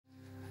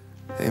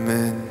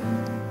Amen.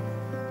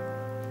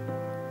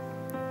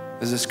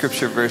 There's a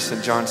scripture verse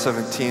in John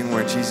 17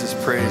 where Jesus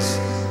prays.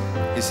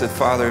 He said,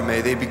 Father,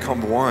 may they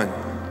become one,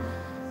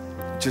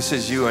 just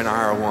as you and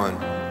I are one.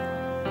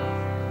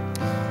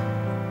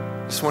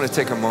 Just want to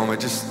take a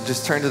moment,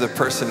 just turn to the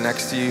person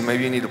next to you.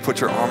 Maybe you need to put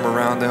your arm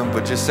around them,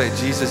 but just say,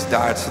 Jesus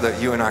died so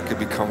that you and I could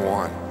become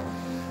one.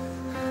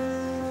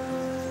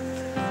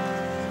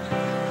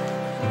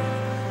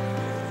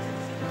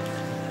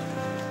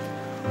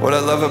 What I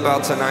love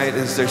about tonight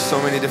is there's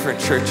so many different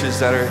churches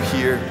that are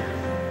here.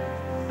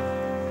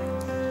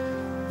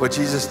 But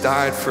Jesus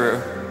died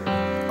for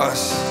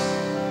us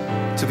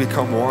to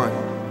become one.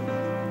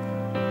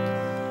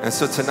 And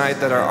so tonight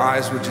that our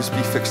eyes would just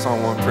be fixed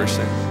on one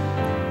person,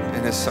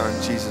 and his son,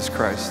 Jesus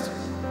Christ.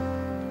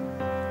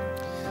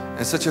 And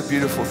it's such a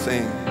beautiful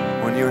thing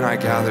when you and I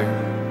gather.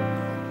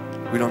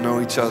 We don't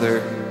know each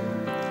other,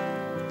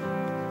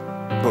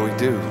 but we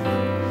do,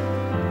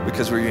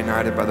 because we're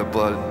united by the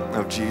blood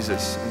of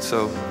Jesus. And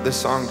so this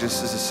song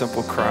just is a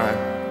simple cry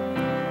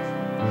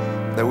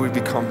that we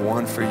become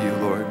one for you,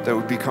 Lord, that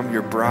we become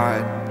your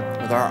bride,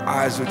 that our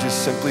eyes would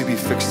just simply be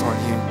fixed on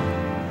you.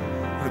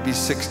 We would be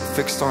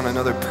fixed on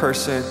another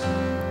person,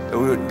 that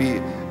we would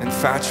be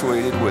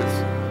infatuated with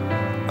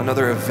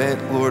another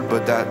event, Lord,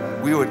 but that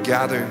we would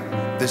gather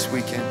this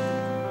weekend.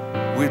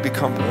 We'd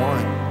become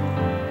one.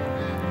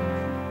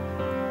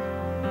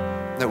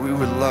 That we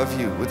would love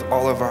you with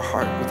all of our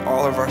heart, with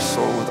all of our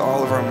soul, with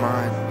all of our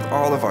mind, with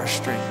all of our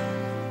strength.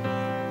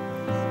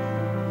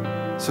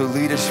 So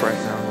lead us right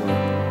now,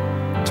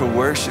 Lord, to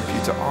worship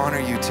you, to honor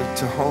you,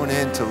 to hone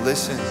in, to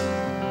listen,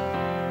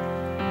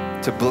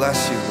 to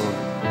bless you, Lord.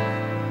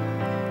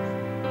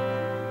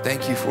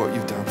 Thank you for what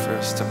you've done for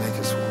us to make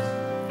us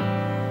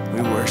one.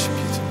 We worship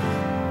you tonight.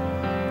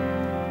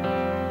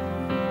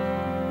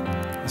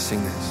 Let's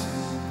sing this.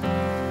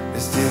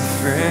 There's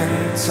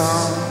different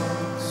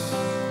tongues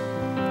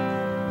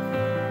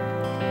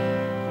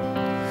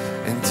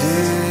and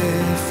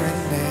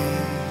different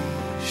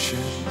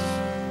nations,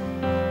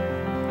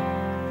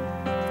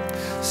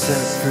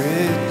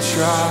 separate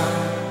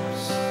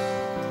tribes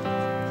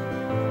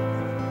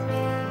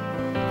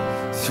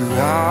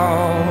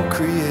throughout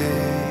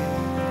creation.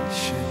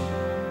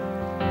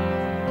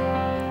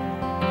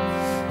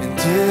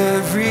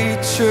 Every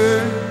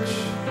church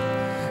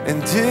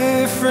and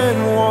different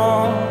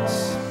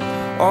walls,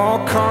 all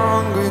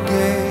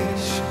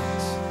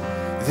congregations,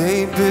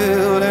 they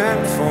build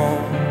and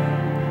fall.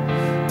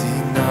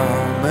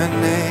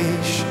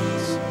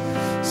 Denominations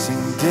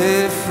sing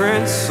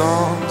different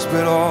songs,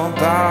 but all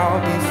bow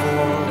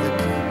before the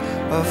King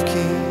of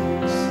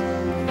Kings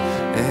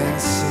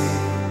and sing.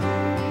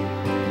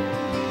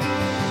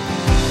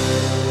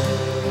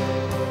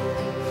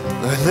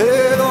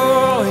 Let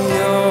all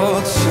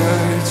your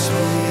church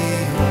be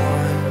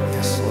one,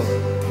 yes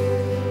Lord.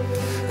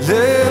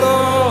 Let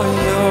all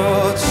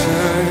your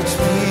church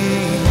be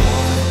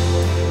one.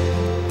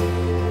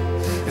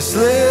 Yes,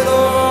 let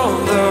all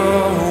the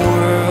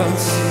world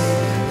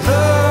see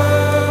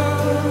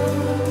love.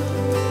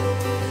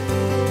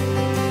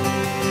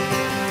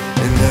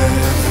 And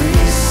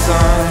every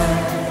son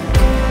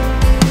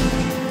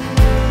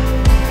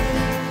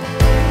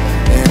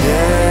and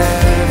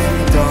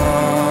every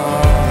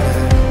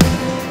daughter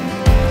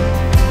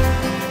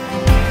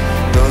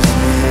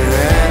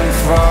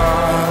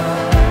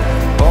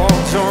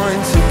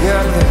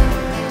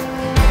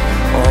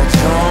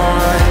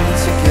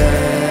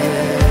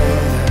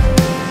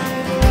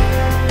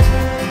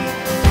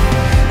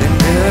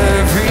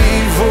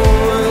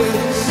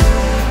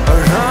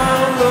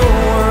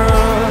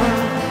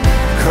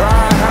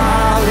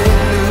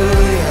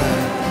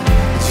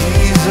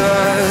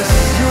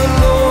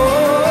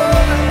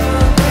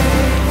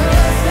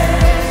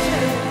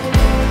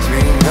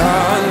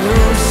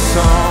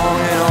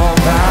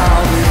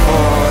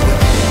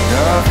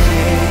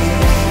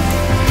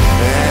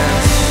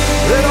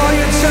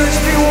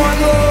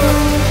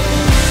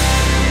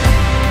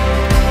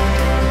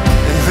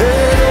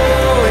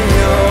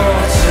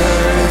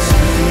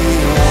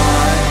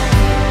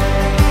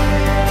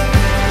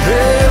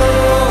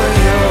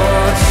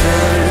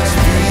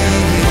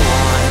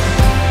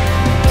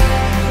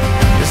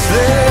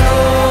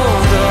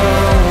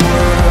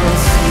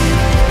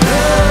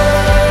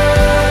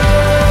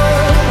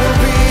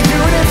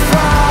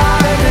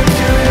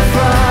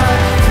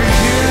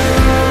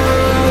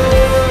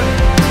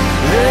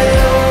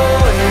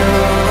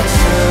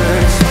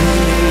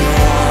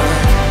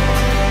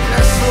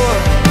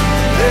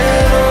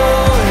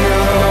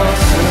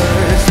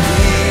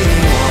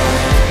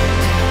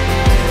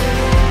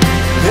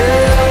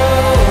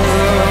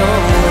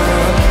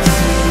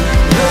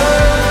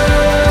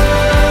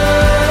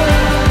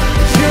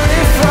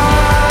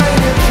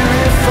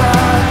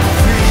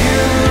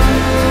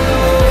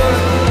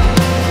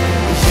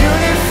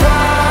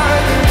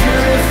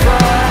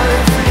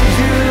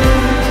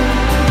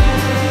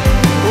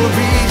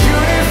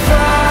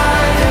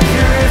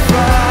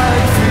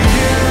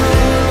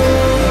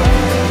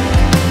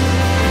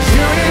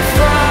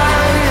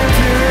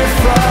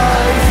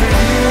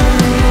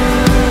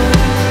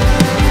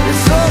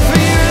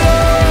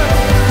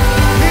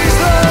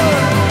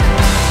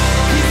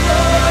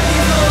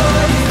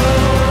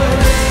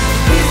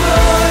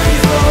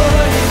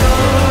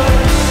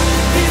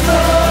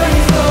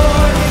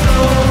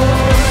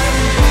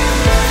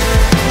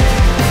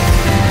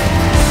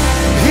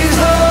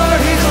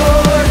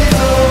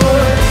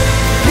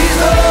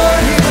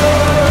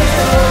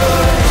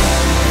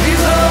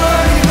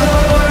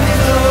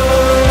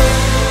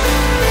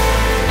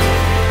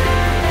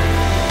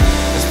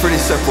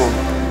simple.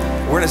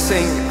 We're gonna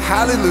sing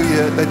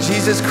hallelujah, that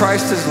Jesus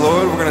Christ is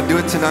Lord. We're gonna do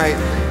it tonight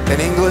in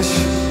English.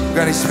 We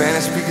got any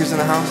Spanish speakers in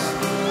the house?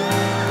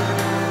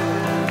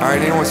 All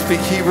right, anyone speak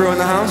Hebrew in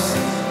the house?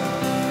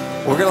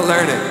 We're gonna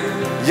learn it.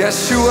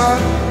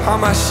 Yeshua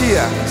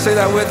HaMashiach. Say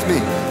that with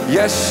me.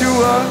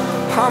 Yeshua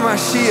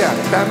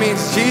HaMashiach. That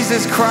means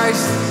Jesus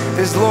Christ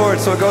is Lord.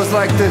 So it goes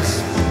like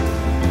this.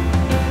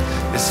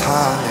 It's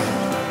hallelujah.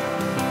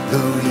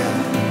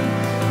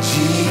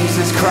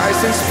 Jesus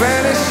Christ in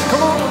Spanish.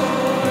 Come on.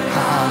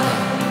 Hallelujah.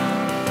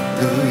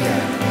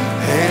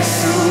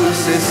 Jesús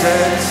es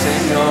el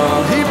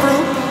Señor.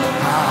 Hebrew.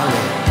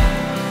 Hallelujah.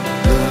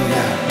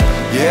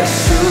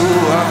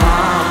 Yeshua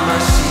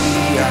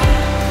HaMashiach.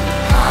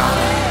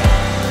 Hallelujah.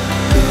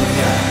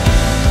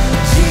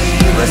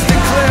 Jesus, let's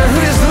declare who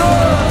is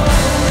Lord.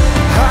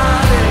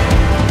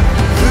 Hallelujah.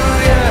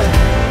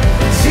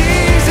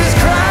 Jesus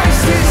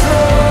Christ is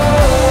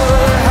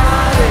Lord.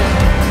 Hallelujah.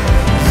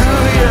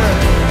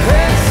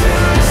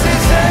 Jesús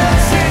es el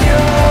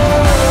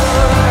Señor.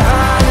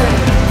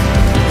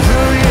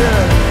 Hallelujah.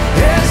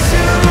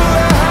 Yeshua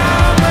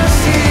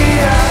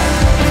HaMashiach.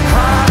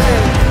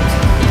 Hallelujah.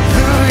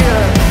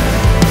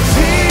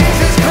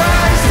 Jesus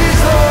Christ is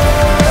Lord.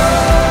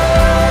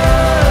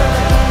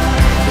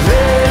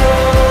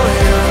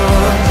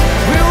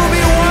 We will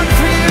be one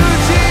for you,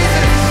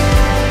 Jesus.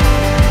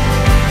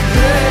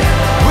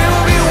 We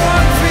will be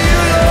one for you,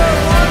 Lord.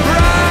 One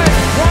bride,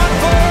 one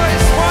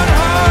voice, one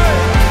heart.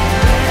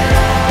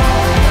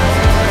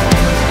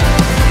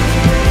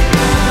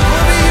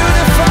 We'll be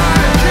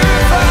unified,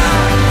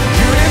 purified,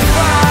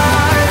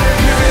 unified,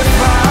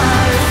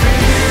 purified for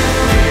you.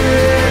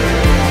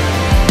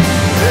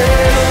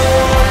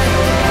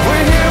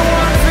 We're here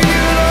one for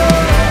you,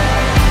 Lord.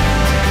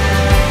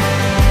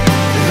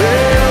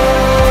 Let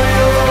all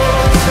your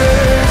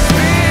church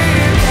be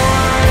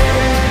one.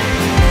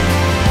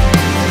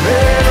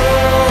 Let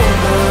all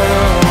the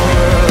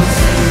world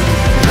see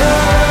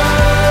love.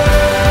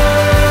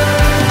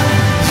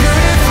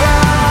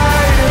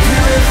 Unified and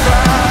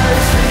purified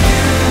for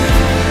you.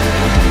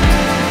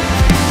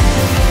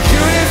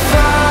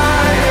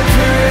 Unified and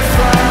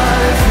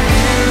purified for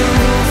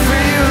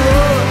you,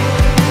 Lord.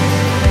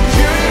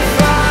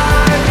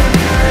 Unified and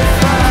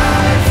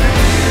purified for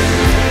you.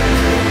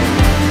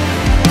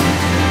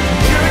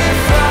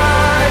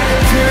 Unified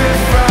and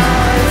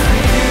purified for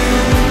you.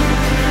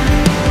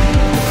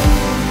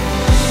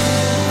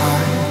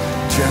 I'm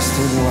dressed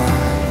in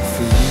white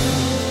for you.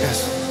 Yes.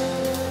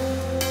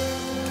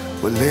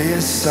 We'll lay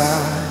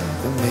aside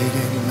the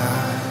maiden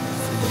life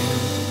for you.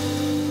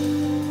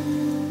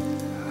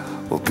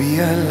 We'll be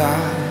a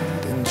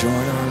light and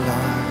join our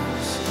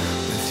lives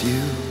with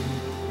you.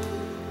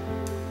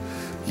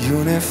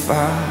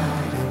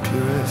 Unified and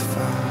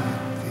purified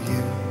for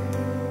you.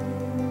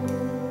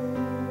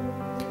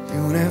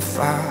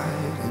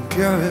 Unified and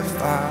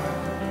purified.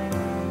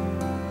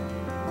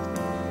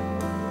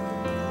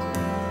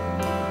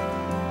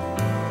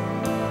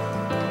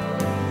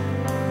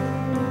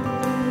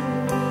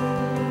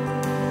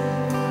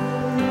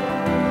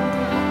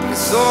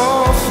 It's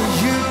all for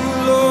you,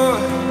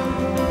 Lord.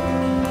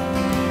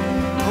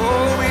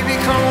 Oh, we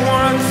become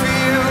one for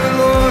you,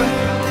 Lord.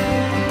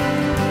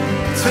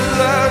 To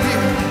love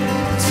you,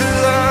 to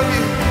love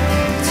you,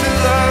 to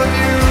love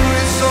you.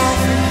 It's all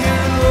for you,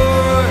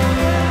 Lord.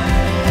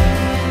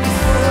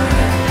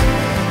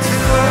 To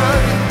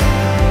love you,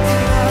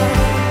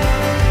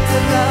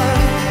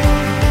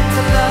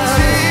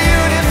 to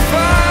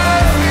unify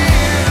for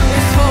you.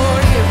 It's for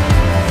you,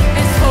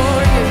 it's for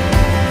you,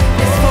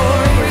 it's for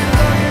you. We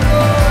love you,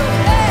 Lord.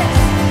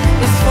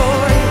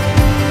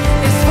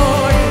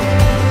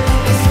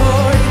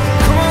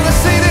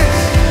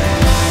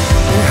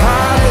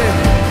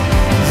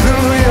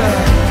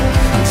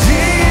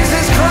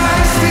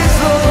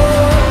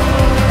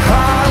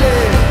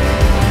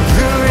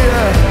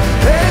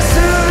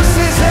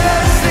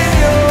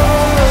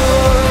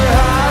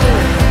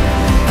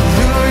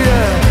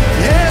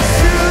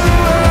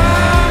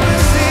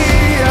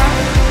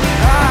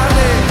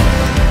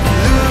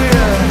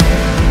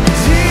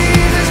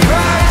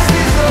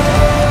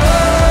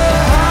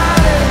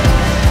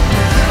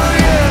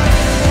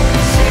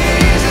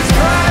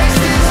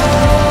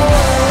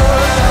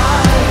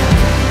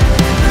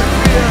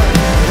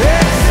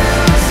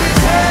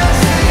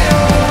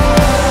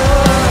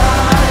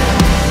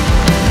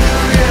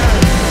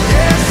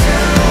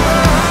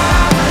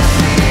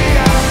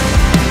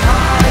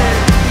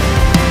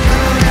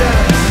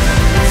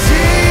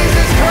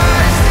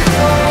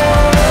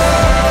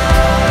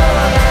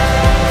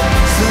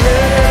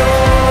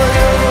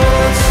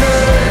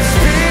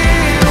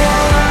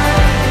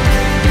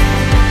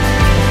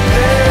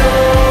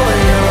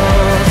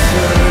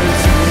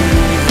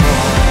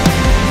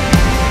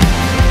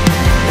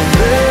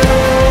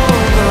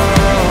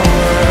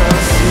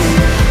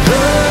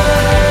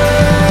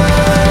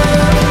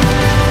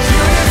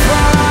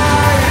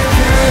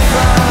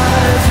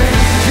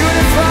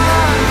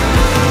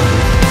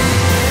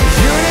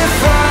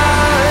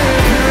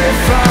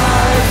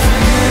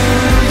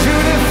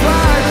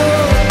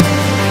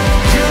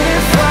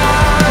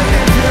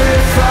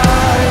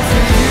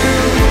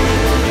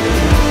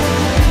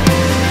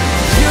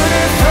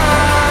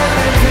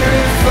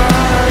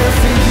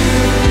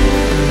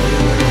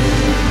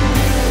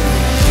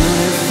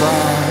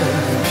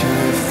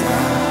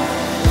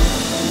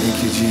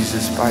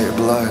 Jesus, by your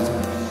blood,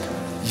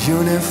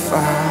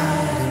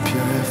 unified and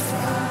purified.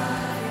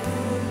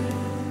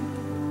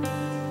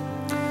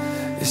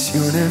 It's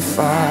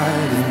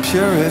unified and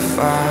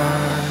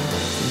purified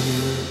for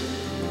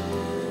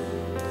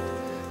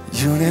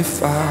you.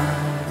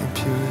 Unified and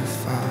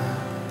purified.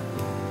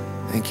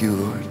 Thank you,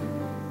 Lord.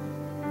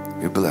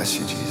 We bless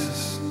you,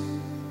 Jesus.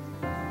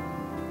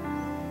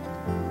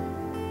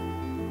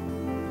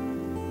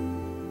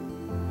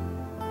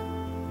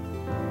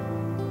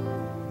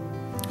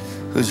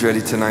 Who's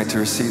ready tonight to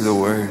receive the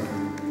word?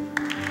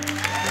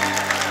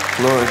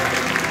 Lord,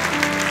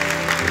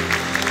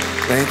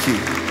 thank you.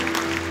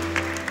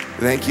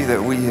 Thank you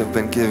that we have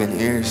been given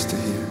ears to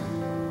hear.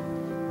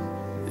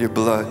 Your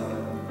blood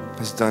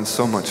has done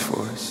so much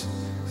for us.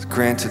 It's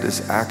granted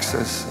us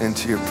access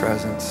into your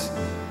presence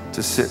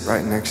to sit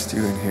right next to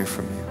you and hear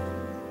from you.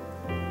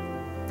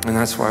 And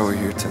that's why we're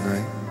here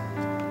tonight.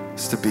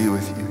 It's to be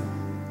with you.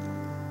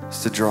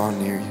 It's to draw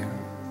near you.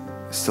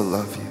 It's to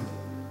love you.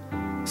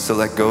 It's to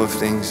let go of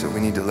things that we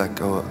need to let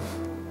go of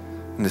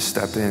and to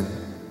step in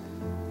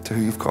to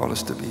who you've called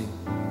us to be.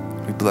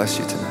 We bless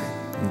you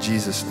tonight. In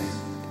Jesus' name.